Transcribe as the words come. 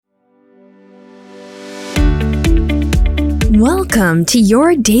Welcome to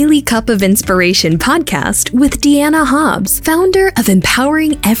your Daily Cup of Inspiration podcast with Deanna Hobbs, founder of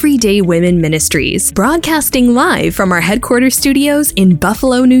Empowering Everyday Women Ministries, broadcasting live from our headquarters studios in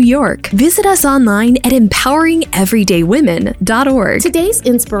Buffalo, New York. Visit us online at empoweringeverydaywomen.org. Today's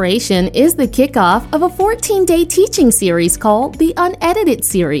inspiration is the kickoff of a 14-day teaching series called the Unedited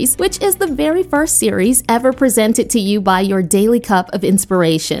Series, which is the very first series ever presented to you by your Daily Cup of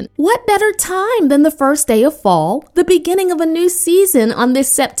Inspiration. What better time than the first day of fall, the beginning of a new season on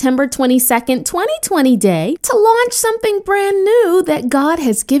this September 22nd, 2020 day to launch something brand new that God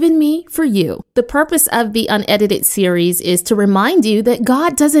has given me for you. The purpose of the Unedited series is to remind you that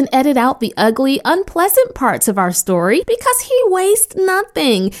God doesn't edit out the ugly, unpleasant parts of our story because He wastes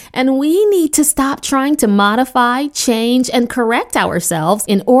nothing, and we need to stop trying to modify, change, and correct ourselves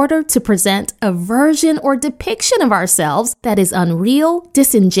in order to present a version or depiction of ourselves that is unreal,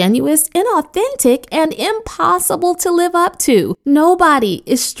 disingenuous, inauthentic, and impossible to live up to. Nobody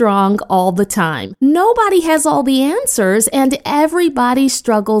is strong all the time. Nobody has all the answers, and everybody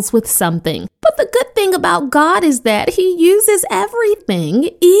struggles with something. But the good thing about God is that He uses everything,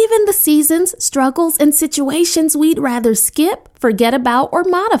 even the seasons, struggles, and situations we'd rather skip, forget about, or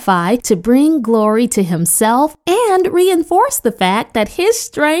modify to bring glory to Himself and reinforce the fact that His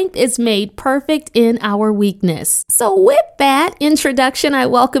strength is made perfect in our weakness. So with that introduction, I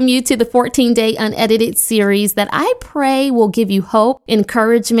welcome you to the 14-day Unedited series that I pray will give you hope,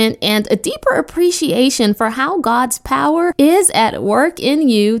 encouragement, and a deeper appreciation for how God's power is at work in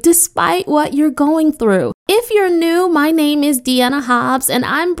you despite what you're going through. If you're new, my name is Deanna Hobbs, and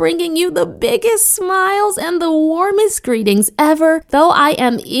I'm bringing you the biggest smiles and the warmest greetings ever. Though I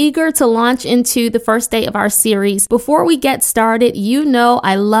am eager to launch into the first day of our series, before we get started, you know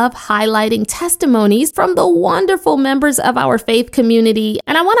I love highlighting testimonies from the wonderful members of our faith community,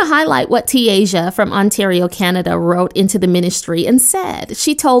 and I want to highlight what Tiaja from Ontario, Canada wrote into the ministry and said.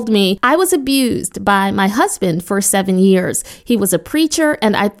 She told me, "I was abused by my husband for 7 years. He was a preacher,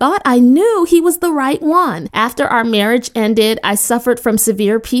 and I thought I knew he was the right one. After our marriage ended, I suffered from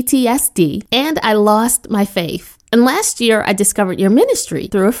severe PTSD, and I lost my faith. And last year, I discovered your ministry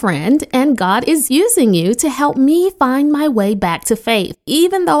through a friend, and God is using you to help me find my way back to faith.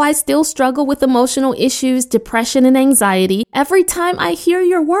 Even though I still struggle with emotional issues, depression, and anxiety, every time I hear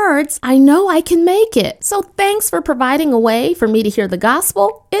your words, I know I can make it. So thanks for providing a way for me to hear the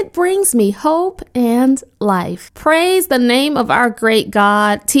gospel. It brings me hope and life." Praise the name of our great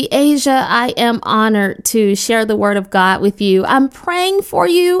God. Tiaja, I am honored to share the word of God with you. I'm praying for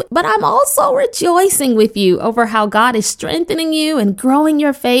you, but I'm also rejoicing with you over how God is strengthening you and growing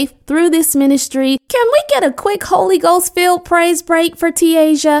your faith through this ministry. Can we get a quick Holy Ghost-filled praise break for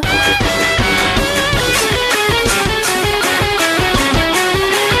Tiaja?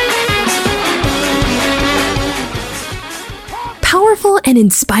 Powerful and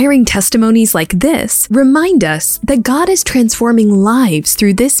inspiring testimonies like this remind us that God is transforming lives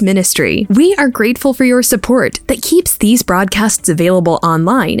through this ministry. We are grateful for your support that keeps these broadcasts available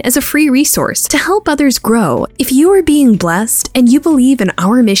online as a free resource to help others grow. If you are being blessed and you believe in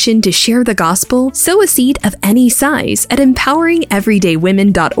our mission to share the gospel, sow a seed of any size at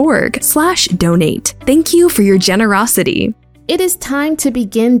empoweringeverydaywomen.org/donate. Thank you for your generosity. It is time to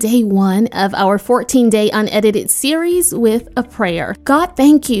begin day 1 of our 14-day Unedited series with a prayer. God,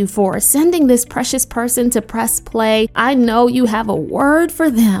 thank you for sending this precious person to press play. I know you have a word for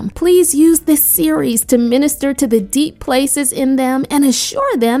them. Please use this series to minister to the deep places in them and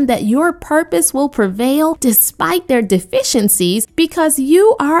assure them that your purpose will prevail despite their deficiencies because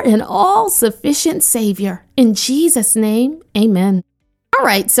you are an all-sufficient Savior. In Jesus' name, amen. All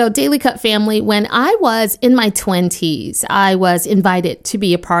right, so Daily Cup family, when I was in my 20s, I was invited to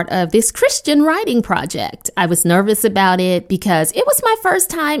be a part of this Christian writing project. I was nervous about it because it was my first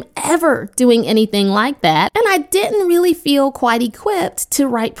time ever doing anything like that, and I didn't really feel quite equipped to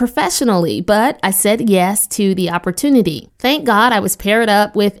write professionally, but I said yes to the opportunity. Thank God I was paired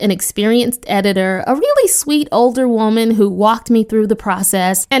up with an experienced editor, a really sweet older woman who walked me through the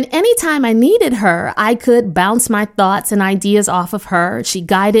process, and anytime I needed her, I could bounce my thoughts and ideas off of her. She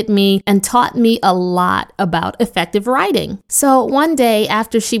guided me and taught me a lot about effective writing. So one day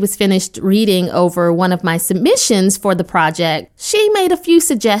after she was finished reading over one of my submissions for the project, she made a few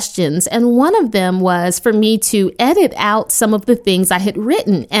suggestions, and one of them was for me to edit out some of the things I had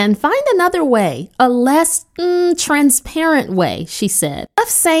written and find another way, a less transparent way, she said, of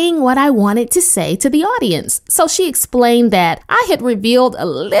saying what I wanted to say to the audience. So she explained that I had revealed a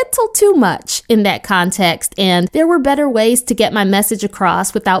little too much in that context, and there were better ways to get my message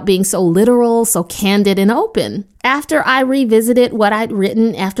across without being so literal, so candid and open. After I revisited what I'd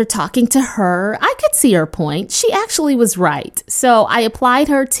written after talking to her, I could fancier point, she actually was right. So I applied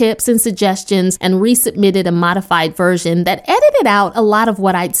her tips and suggestions and resubmitted a modified version that edited out a lot of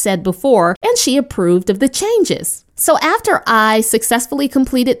what I'd said before, and she approved of the changes. So after I successfully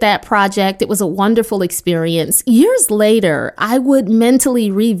completed that project, it was a wonderful experience. Years later, I would mentally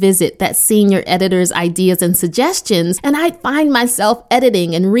revisit that senior editor's ideas and suggestions, and I'd find myself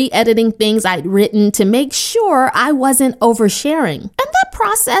editing and re-editing things I'd written to make sure I wasn't oversharing. And that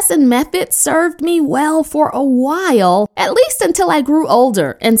process and method served me well for a while, at least until I grew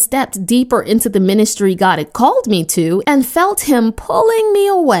older and stepped deeper into the ministry God had called me to and felt Him pulling me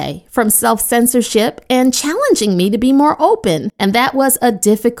away from self-censorship and challenging me to be more open. And that was a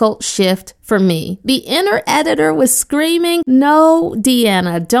difficult shift for me. The inner editor was screaming, "No,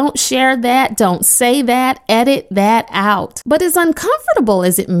 Deanna, don't share that. Don't say that. Edit that out." But as uncomfortable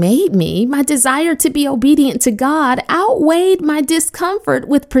as it made me, my desire to be obedient to God outweighed my discomfort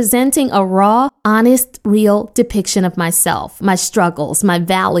with presenting a raw, honest, real depiction of myself, my struggles, my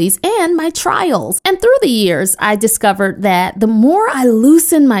valleys, and my trials. And through the years, I discovered that the more I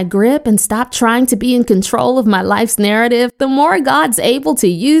loosened my grip and stopped trying to be in control of my life's narrative, the more God's able to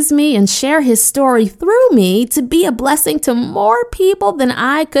use me and share His story through me to be a blessing to more people than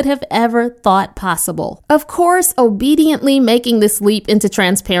I could have ever thought possible. Of course, obediently making this leap into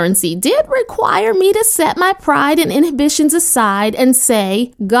transparency did require me to set my pride and inhibitions aside and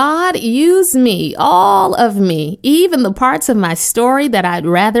say, "God, use me, all of me, even the parts of my story that I'd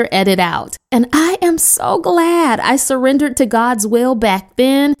rather edit out." And I am so glad I surrendered to God's will back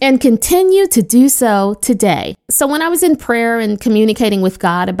then and continue to do so today. So when I was in prayer and communicating with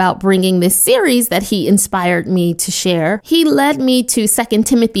God about bringing this series that He inspired me to share, He led me to 2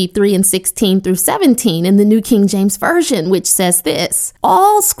 Timothy 3:16 through 17 in the New King James Version, which says this: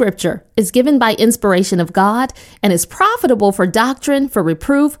 "All scripture is given by inspiration of God and is profitable for doctrine, for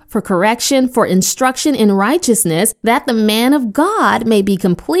reproof, for correction, for instruction in righteousness, that the man of God may be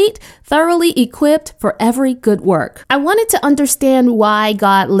complete, thoroughly equipped for every good work." I wanted to understand why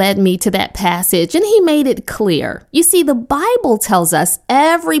God led me to that passage, and He made it clear. You see, the Bible tells us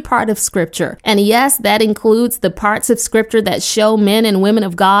every part of Scripture, and yes, that includes the parts of Scripture that show men and women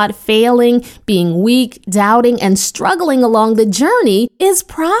of God failing, being weak, doubting, and struggling along the journey, is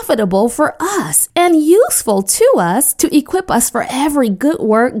profitable for us and useful to us to equip us for every good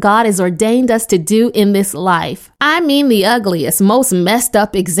work God has ordained us to do in this life. I mean, the ugliest, most messed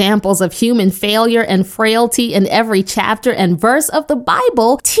up examples of human failure and frailty in every chapter and verse of the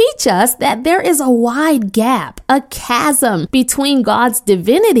Bible teach us that there is a wide gap, a chasm between God's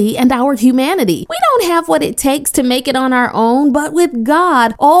divinity and our humanity. We don't have what it takes to make it on our own, but with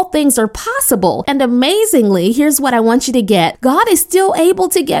God, all things are possible. And amazingly, here's what I want you to get. God is still able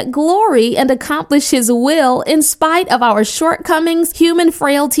to get glory and accomplish His will in spite of our shortcomings, human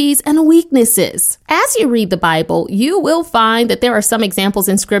frailties, and weaknesses. As you read the Bible, you will find that there are some examples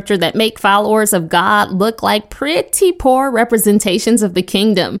in Scripture that make followers of God look like pretty poor representations of the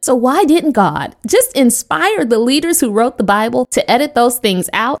kingdom. So why didn't God just inspire the leaders who wrote the Bible to edit those things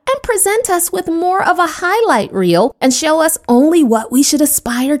out and present us with more of a highlight reel and show us only what we should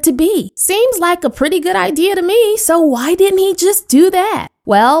aspire to be? Seems like a pretty good idea to me, so why didn't He just do that?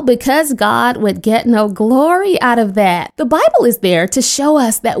 Well, because God would get no glory out of that. The Bible is there to show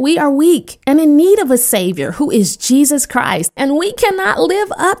us that we are weak and in need of a Savior who is Jesus Christ, and we cannot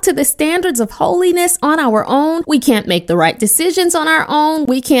live up to the standards of holiness on our own. We can't make the right decisions on our own.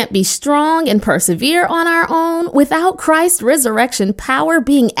 We can't be strong and persevere on our own. Without Christ's resurrection power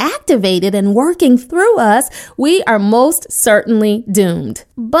being activated and working through us, we are most certainly doomed.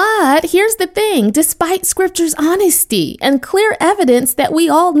 But here's the thing, despite Scripture's honesty and clear evidence that we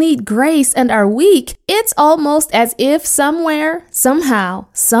all need grace and are weak, it's almost as if somewhere, somehow,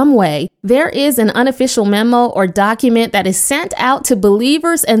 some way, there is an unofficial memo or document that is sent out to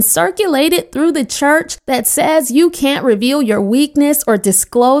believers and circulated through the church that says you can't reveal your weakness or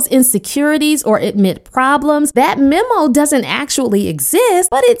disclose insecurities or admit problems. That memo doesn't actually exist,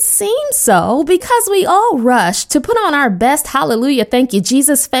 but it seems so because we all rush to put on our best hallelujah, thank you,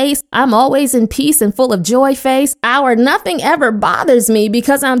 Jesus face, I'm always in peace and full of joy face, our nothing ever bothers me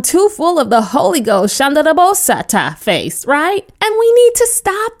because I'm too full of the Holy Ghost, Shandarabosata face, right? And we need to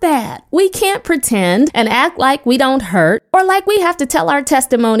stop that. We can't pretend and act like we don't hurt or like we have to tell our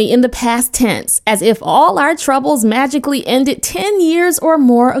testimony in the past tense as if all our troubles magically ended 10 years or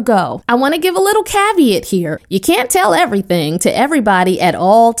more ago. I want to give a little caveat here. You can't tell everything to everybody at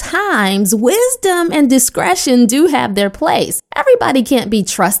all times. Wisdom and discretion do have their place. Everybody can't be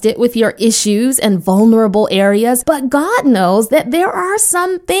trusted with your issues and vulnerable areas, but God knows that there are are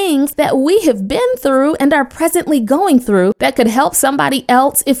some things that we have been through and are presently going through that could help somebody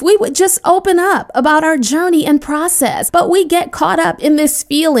else if we would just open up about our journey and process. But we get caught up in this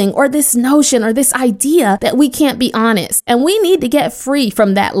feeling or this notion or this idea that we can't be honest. And we need to get free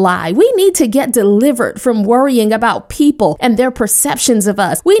from that lie. We need to get delivered from worrying about people and their perceptions of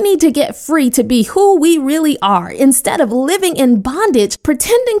us. We need to get free to be who we really are instead of living in bondage,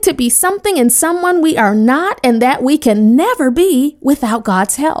 pretending to be something and someone we are not and that we can never be without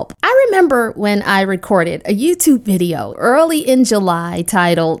God's help. I remember when I recorded a YouTube video early in July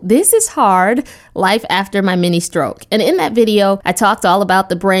titled, "This is Hard, Life After My Mini Stroke." And in that video, I talked all about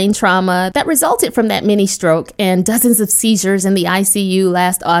the brain trauma that resulted from that mini stroke and dozens of seizures in the ICU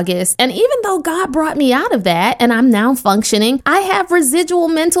last August. And even though God brought me out of that and I'm now functioning, I have residual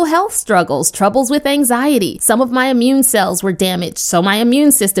mental health struggles, troubles with anxiety. Some of my immune cells were damaged, so my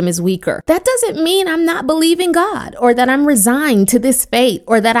immune system is weaker. That doesn't mean I'm not believing God or that I'm resigned to this fate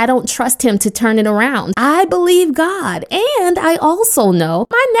or that I don't trust Him to turn it around. I believe God, and I also know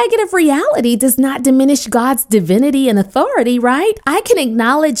my negative reality does not diminish God's divinity and authority, right? I can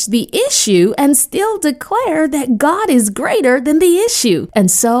acknowledge the issue and still declare that God is greater than the issue, and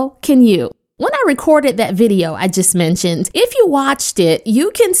so can you. When I recorded that video I just mentioned, if you watched it, you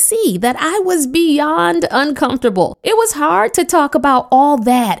can see that I was beyond uncomfortable. It was hard to talk about all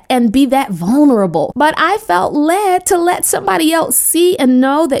that and be that vulnerable, but I felt led to let somebody else see and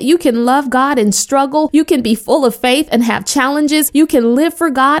know that you can love God and struggle. You can be full of faith and have challenges. You can live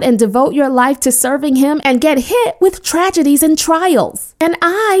for God and devote your life to serving Him and get hit with tragedies and trials. And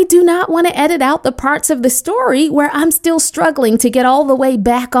I do not want to edit out the parts of the story where I'm still struggling to get all the way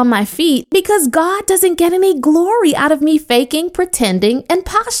back on my feet because God doesn't get any glory out of me faking, pretending, and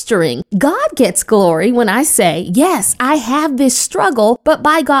posturing. God gets glory when I say, yes, I have this struggle, but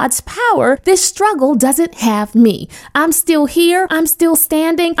by God's power, this struggle doesn't have me. I'm still here. I'm still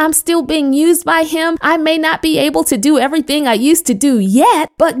standing. I'm still being used by Him. I may not be able to do everything I used to do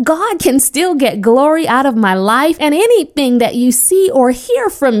yet, but God can still get glory out of my life. And anything that you see or hear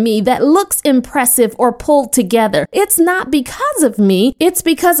from me that looks impressive or pulled together, it's not because of me. It's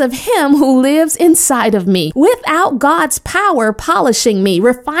because of Him who lives inside of me. Without God's power polishing me,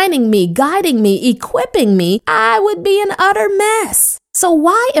 refining me, guiding me, equipping me, I would be an utter mess. So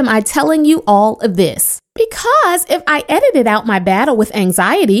why am I telling you all of this? Because if I edited out my battle with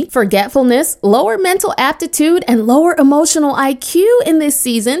anxiety, forgetfulness, lower mental aptitude, and lower emotional IQ in this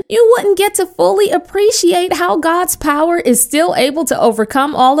season, you wouldn't get to fully appreciate how God's power is still able to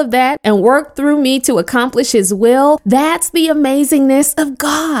overcome all of that and work through me to accomplish His will. That's the amazingness of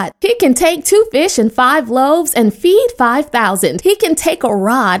God. He can take 2 fish and 5 loaves and feed 5,000. He can take a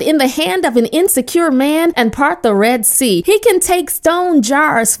rod in the hand of an insecure man and part the Red Sea. He can take stone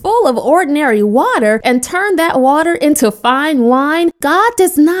jars full of ordinary water and turn that water into fine wine. God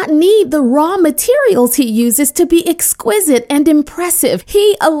does not need the raw materials He uses to be exquisite and impressive.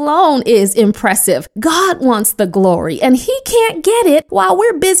 He alone is impressive. God wants the glory, and He can't get it while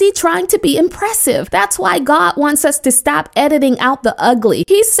we're busy trying to be impressive. That's why God wants us to stop editing out the ugly.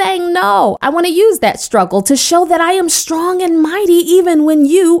 He's saying, no, I want to use that struggle to show that I am strong and mighty even when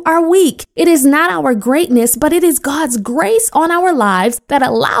you are weak. It is not our greatness, but it is God's grace on our lives that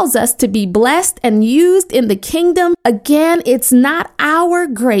allows us to be blessed and used in the kingdom. Again, it's not our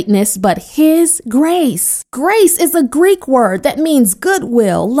greatness, but His grace. Grace is a Greek word that means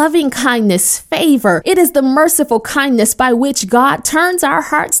goodwill, loving kindness, favor. It is the merciful kindness by which God turns our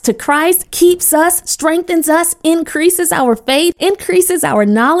hearts to Christ, keeps us, strengthens us, increases our faith, increases our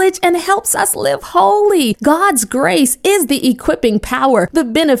knowledge, and helps us live holy. God's grace is the equipping power, the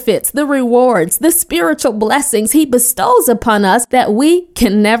benefits, the rewards, the spiritual blessings He bestows upon us that we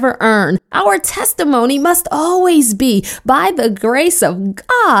can never earn. Our testimony must always be, by the grace of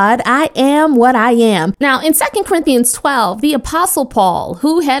God, I am what I am. Now, in 2 Corinthians 12, the Apostle Paul,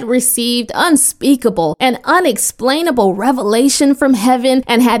 who had received unspeakable and unexplainable revelation from heaven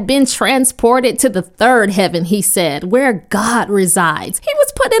and had been transported to the third heaven, he said, where God resides, he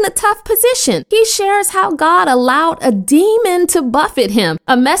was put in a tough position. He shares how God allowed a demon to buffet him,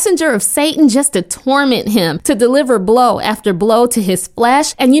 a messenger of Satan just to torment him, to deliver blow after blow to his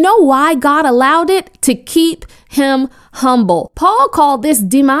flesh. And you know why God allowed it? To keep him humble. Paul called this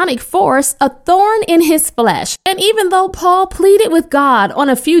demonic force a thorn in his flesh. And even though Paul pleaded with God on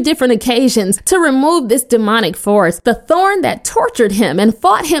a few different occasions to remove this demonic force, the thorn that tortured him and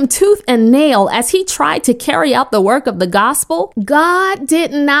fought him tooth and nail as he tried to carry out the work of the gospel, God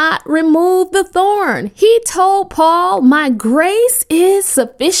did not remove the thorn. He told Paul, my grace is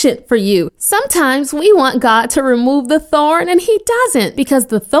sufficient for you. Sometimes we want God to remove the thorn and He doesn't, because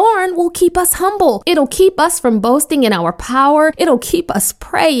the thorn will keep us humble. It'll keep us from from boasting in our power. It'll keep us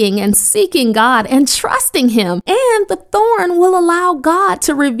praying and seeking God and trusting Him. And the thorn will allow God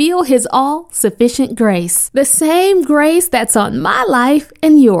to reveal His all-sufficient grace. The same grace that's on my life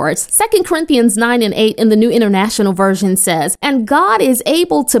and yours. 2 Corinthians 9:8 in the New International Version says, "And God is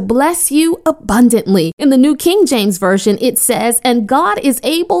able to bless you abundantly." In the New King James Version, it says, "And God is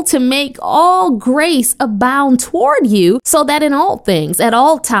able to make all grace abound toward you, so that in all things, at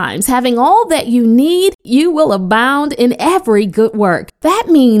all times, having all that you need, you will abound in every good work." That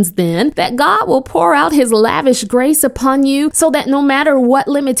means then that God will pour out His lavish grace upon you so that no matter what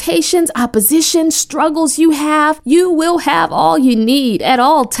limitations, opposition, struggles you have, you will have all you need at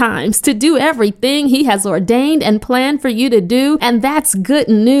all times to do everything He has ordained and planned for you to do. And that's good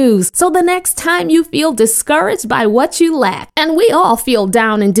news. So the next time you feel discouraged by what you lack, and we all feel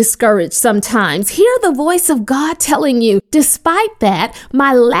down and discouraged sometimes, hear the voice of God telling you, despite that,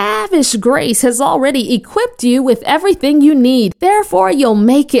 my lavish grace has already equipped you with everything you need. Therefore, you'll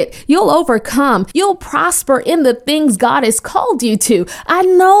make it. You'll overcome. You'll prosper in the things God has called you to. I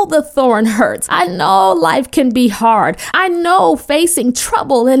know the thorn hurts. I know life can be hard. I know facing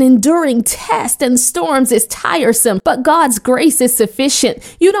trouble and enduring tests and storms is tiresome, but God's grace is sufficient.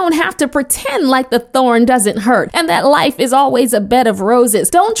 You don't have to pretend like the thorn doesn't hurt and that life is always a bed of roses.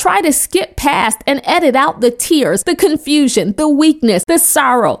 Don't try to skip past and edit out the tears, the confusion, the weakness, the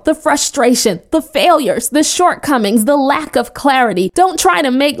sorrow, the frustration, the failures, the shortcomings, the lack of clarity. Don't try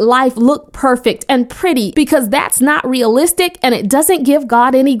to make life look perfect and pretty, because that's not realistic and it doesn't give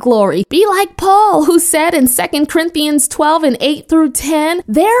God any glory. Be like Paul, who said in 2 Corinthians 12:8-10,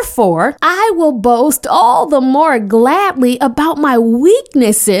 "Therefore, I will boast all the more gladly about my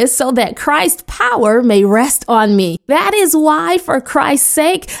weaknesses, so that Christ's power may rest on me. That is why, for Christ's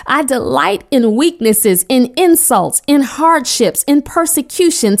sake, I delight in weaknesses, in insults, in hardships, in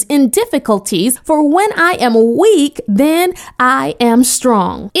persecutions, in difficulties. For when I am weak, then I am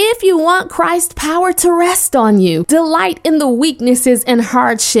strong." If you want Christ's power to rest on you, delight in the weaknesses and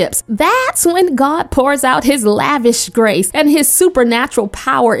hardships. That's when God pours out His lavish grace and His supernatural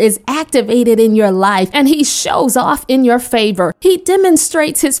power is activated in your life, and He shows off in your favor. He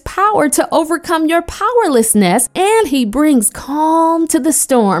demonstrates His power to overcome your powerlessness, and He brings calm to the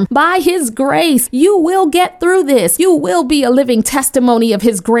storm. By His grace, you will get through this. You will be a living testimony of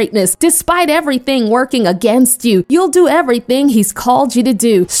His greatness. Despite everything working against you, you'll do everything He's called you to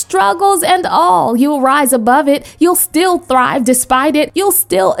do. Struggles and all, you'll rise above it. You'll still thrive despite it. You'll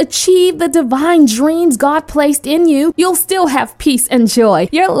still achieve the divine dreams God placed in you. You'll still have peace and joy.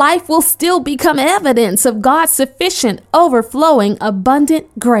 Your life will still become evidence of God's sufficient, overflowing, abundant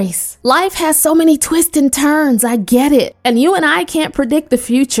grace. Life has so many twists and turns, I get it. And you and I can't predict the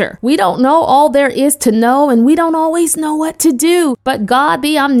future. We don't know all there is to know, and we don't always know what to do. But God,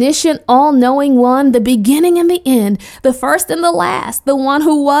 the omniscient, all-knowing one, the beginning and the end, the first and the last, the one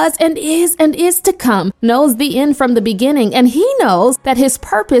who was and is to come, knows the end from the beginning, and He knows that His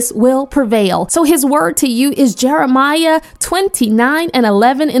purpose will prevail. So His word to you is Jeremiah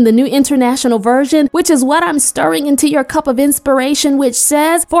 29:11 in the New International Version, which is what I'm stirring into your cup of inspiration, which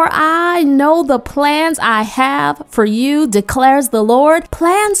says, "For I know the plans I have for you, declares the Lord,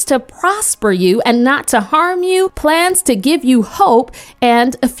 plans to prosper you and not to harm you, plans to give you hope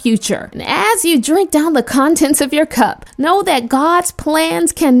and a future." And as you drink down the contents of your cup, know that God's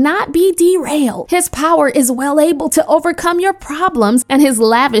plans cannot be derailed. His power is well able to overcome your problems, and His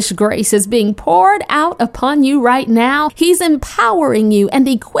lavish grace is being poured out upon you right now. He's empowering you and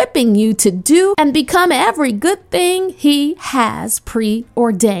equipping you to do and become every good thing He has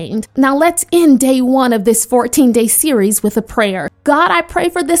preordained. Now let's end day 1 of this 14-day series with a prayer. God, I pray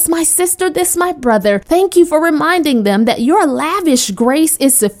for this my sister, this my brother. Thank you for reminding them that your lavish grace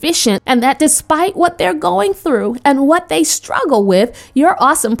is sufficient, and that despite what they're going through and what they struggle with, your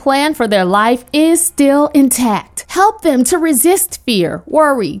awesome plan for their life is still intact. Help them to resist fear,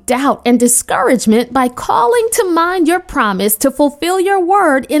 worry, doubt, and discouragement by calling to mind your promise to fulfill your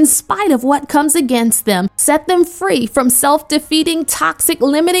word in spite of what comes against them. Set them free from self-defeating, toxic,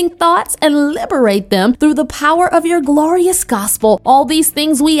 limiting thoughts and liberate them through the power of your glorious gospel. All these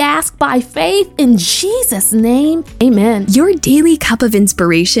things we ask by faith in Jesus' name. Amen. Your daily cup of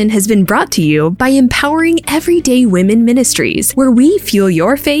inspiration has been brought to you by Empowering Everyday Women Ministries, where we fuel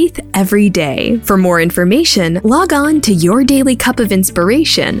your faith every day. For more information, log on to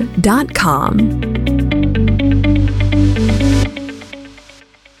yourdailycupofinspiration.com.